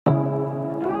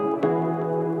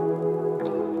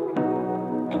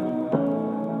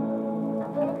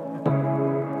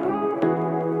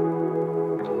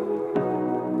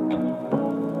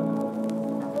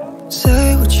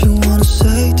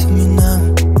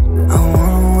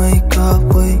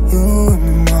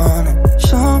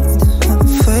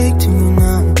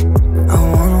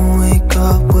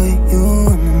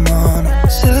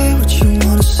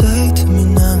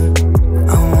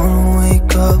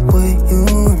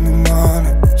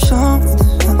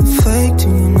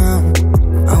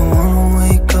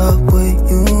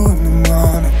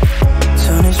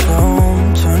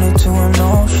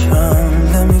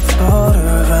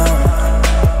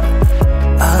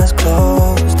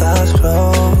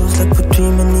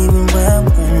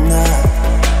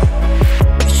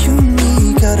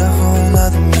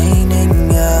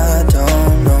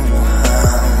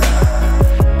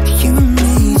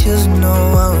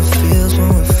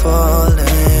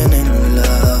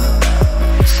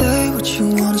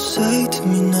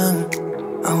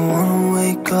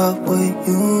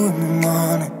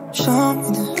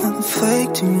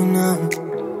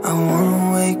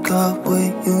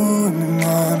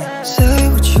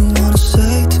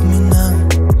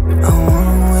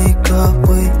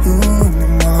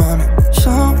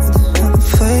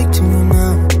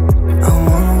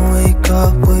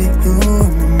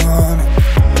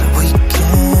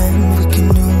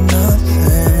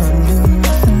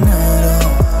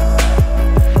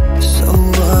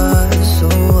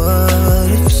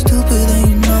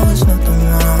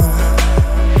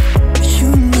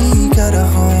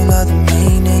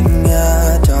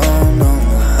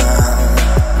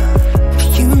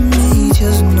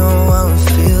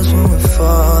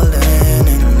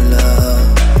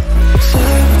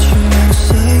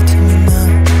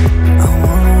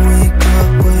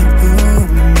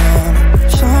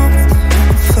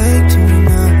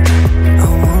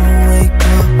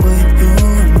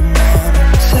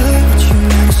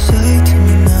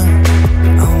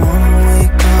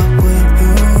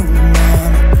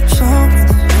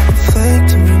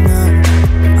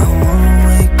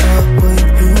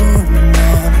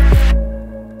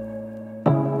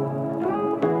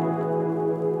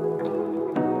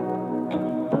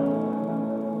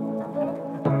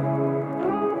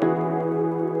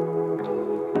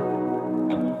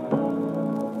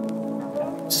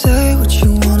Say what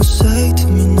you wanna say to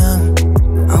me now.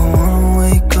 I wanna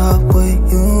wake up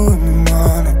with you in the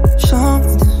morning. Show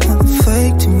me there's nothing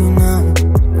fake to me now.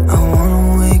 I wanna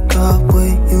wake up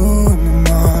with you in the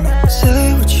morning.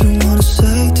 Say what you wanna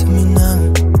say to me now.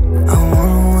 I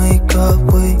wanna wake up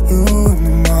with you in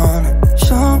the morning.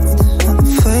 Show me there's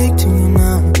nothing fake to me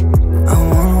now. I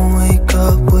wanna wake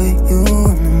up with you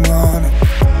in the morning.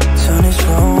 Turn this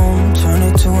room, turn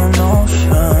it to an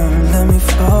ocean. Let me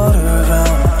float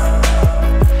around.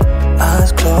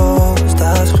 Eyes closed,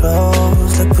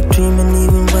 like we're dreaming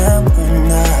even when we're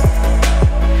not.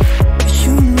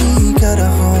 You and me got a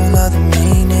whole other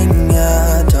meaning,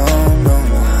 I don't know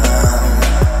how.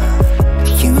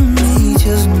 You and me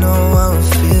just know how it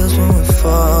feels when we're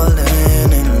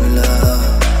falling in love.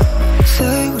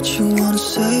 Say what you wanna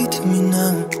say to me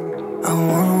now. I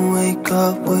wanna wake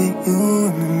up with you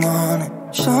in the morning.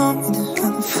 Show me there's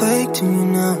nothing fake to me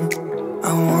now. I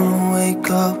wanna wake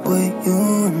up with you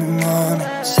in the morning.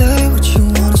 Say what you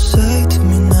wanna say to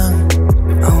me now.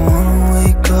 I wanna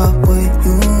wake up with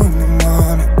you in the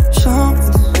morning. Show me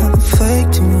there's nothing fake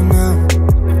to me now.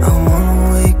 I wanna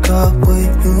wake up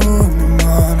with you in the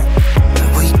morning.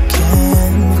 We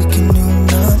can do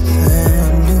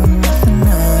nothing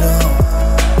at all.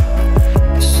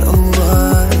 So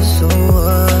what,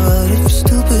 if you're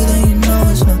stupid then you know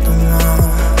it's nothing wrong.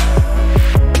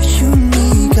 You and me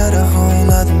got a whole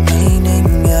other meaning,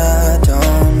 I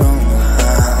don't know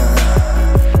how.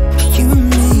 You and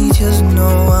me just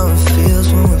know how it feels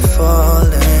when we're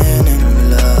falling in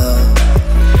love.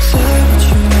 Say what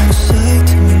you wanna say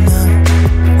to me now.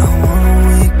 I wanna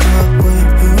wake up with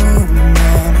you in the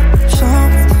morning. Show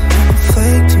me there's nothing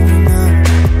fake to me now.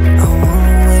 I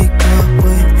wanna wake up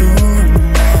with you in the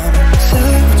morning. Say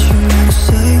what you wanna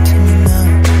say to me now.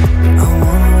 I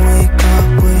wanna wake up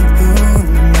with you in the morning.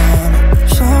 Show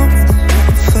me there's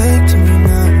nothing fake to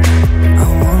me now. I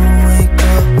wanna wake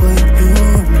up with you in the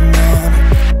morning.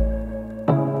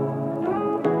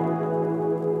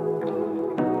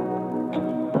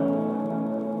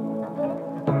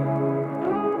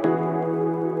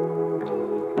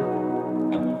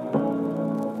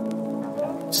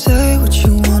 Say what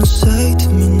you wanna say to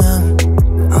me now.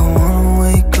 I wanna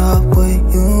wake up with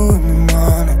you in the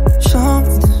morning. Show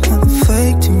me there's nothing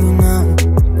fake to me now.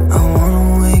 I wanna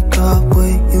wake up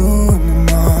with you in the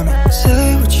morning.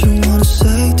 Say what you wanna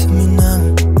say to me now.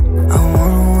 I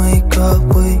wanna wake up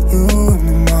with you in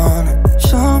the morning.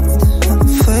 Show me there's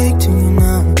nothing fake to me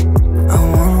now. I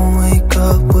wanna wake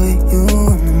up with you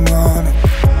in the morning.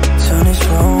 Turn this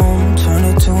room, turn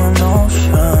it to an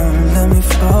ocean. Let me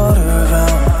float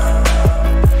around.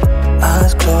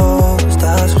 Eyes closed,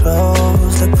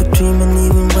 like we're dreaming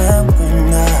even when we're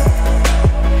not.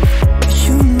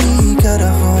 You and me got a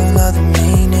whole other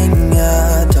meaning,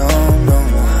 I don't know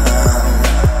how.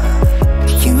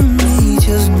 You and me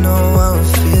just know how it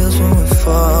feels when we're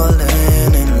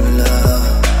falling in love.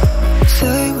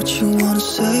 Say what you wanna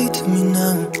say to me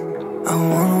now. I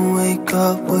wanna wake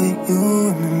up with you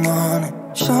in the morning.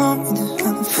 Show me there's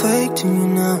nothing fake to me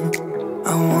now. I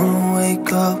wanna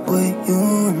wake up with you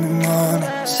in the morning.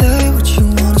 Say what you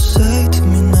wanna say to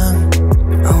me now.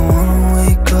 I wanna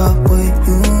wake up with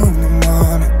you in the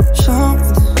morning. Show me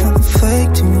there's nothing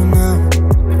fake to me now.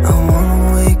 I wanna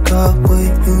wake up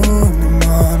with you in the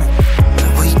morning.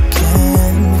 We can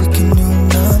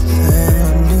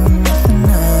do nothing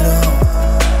at all.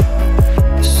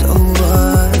 So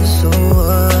what,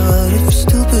 if you're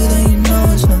stupid then you know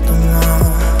it's nothing wrong.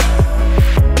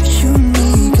 You and me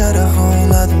got a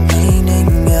whole other meaning,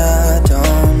 I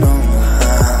don't know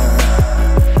how.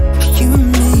 You and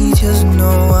me just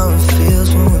know how it feels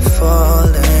when we're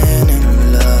falling in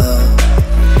love.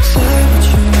 Say what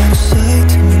you wanna say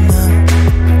to me now.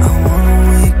 I wanna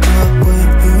wake up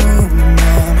with you in the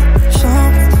morning. Show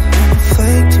me there's nothing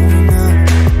fake to me now.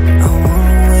 I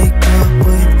wanna wake up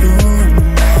with you in the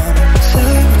morning.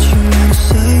 Say what you wanna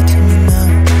say to me now.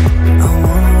 I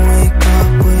wanna wake up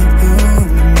with you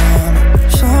in the morning.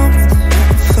 Show me there's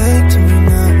nothing fake to me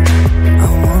now. I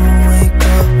wanna wake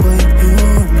up with you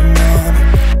in the morning.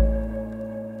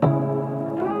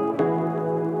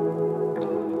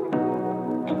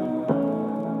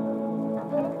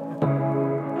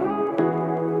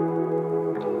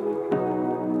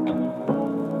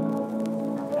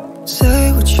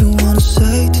 Say what you wanna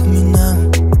say to me now.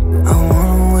 I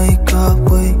wanna wake up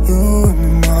with you in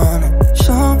the morning.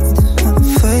 Show me there's nothing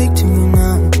fake to me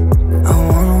now. I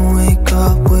wanna wake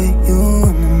up with you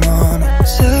in the morning.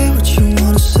 Say what you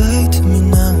wanna say to me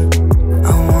now.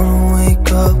 I wanna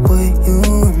wake up with you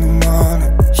in the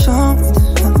morning. Show me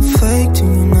there's nothing fake to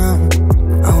me now.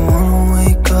 I wanna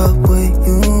wake up with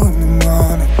you in the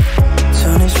morning.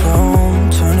 Turn this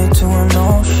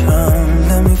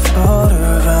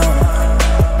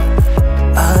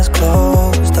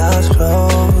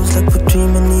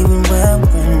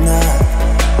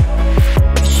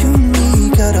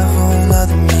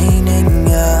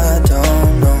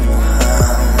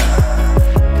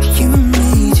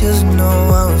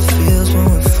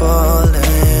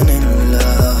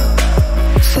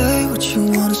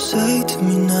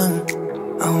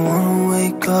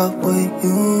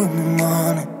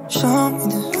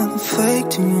fake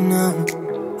to me now.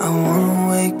 I wanna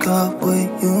wake up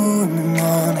with you in the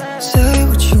morning. Say